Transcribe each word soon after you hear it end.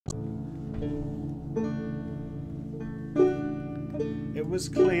was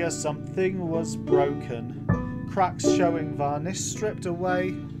clear something was broken. Cracks showing, varnish stripped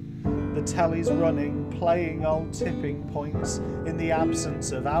away. The telly's running, playing old tipping points in the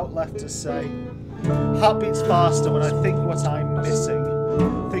absence of out left to say. Heart beats faster when I think what I'm missing.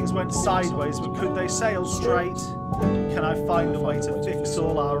 Things went sideways, but could they sail straight? Can I find a way to fix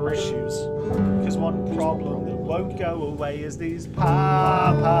all our issues? Cause one problem that won't go away is these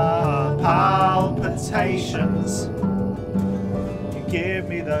palpitations. You give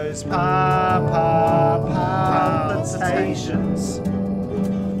me those palpitations.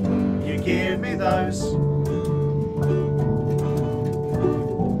 You give me those.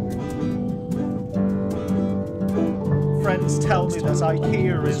 Friends tell me that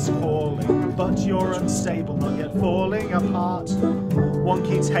IKEA is calling, but you're unstable, not yet falling apart.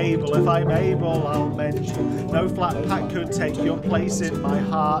 Wonky table, if I'm able, I'll mend you. No flat pack could take your place in my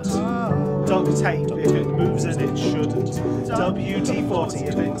heart. Duct tape if it moves and it shouldn't. WD-40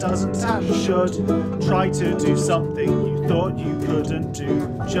 if it doesn't and should. Try to do something you thought you couldn't do.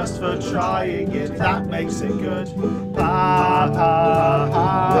 Just for trying it, that makes it good.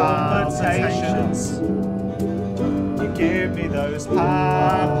 Palpitations. Give me those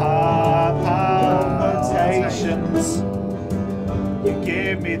palpitations. You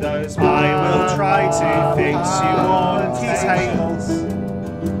give me those. I will try to fix you Wonky tables.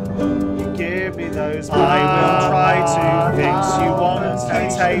 You give me those. I will try to fix you Wonky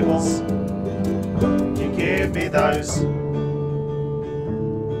tables. You give me those.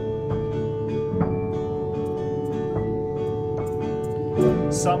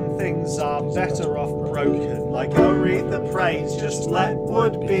 Some things are better off broken, like Aretha praise, just let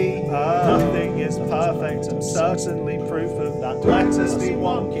wood be. Nothing is perfect, and certainly proof of that. Let us be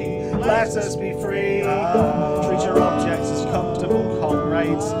wonky, let us be free. Treat your objects as comfortable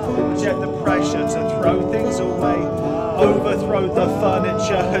comrades. Reject the pressure to throw things away. Overthrow the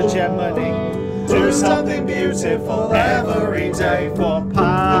furniture hegemony. Do something beautiful every day for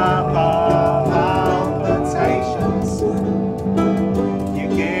palpitations.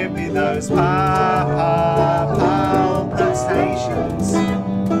 Those palpitations.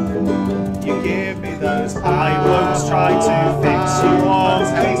 You give me those. I won't try to fix you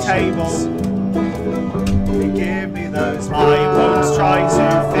Wonky tables.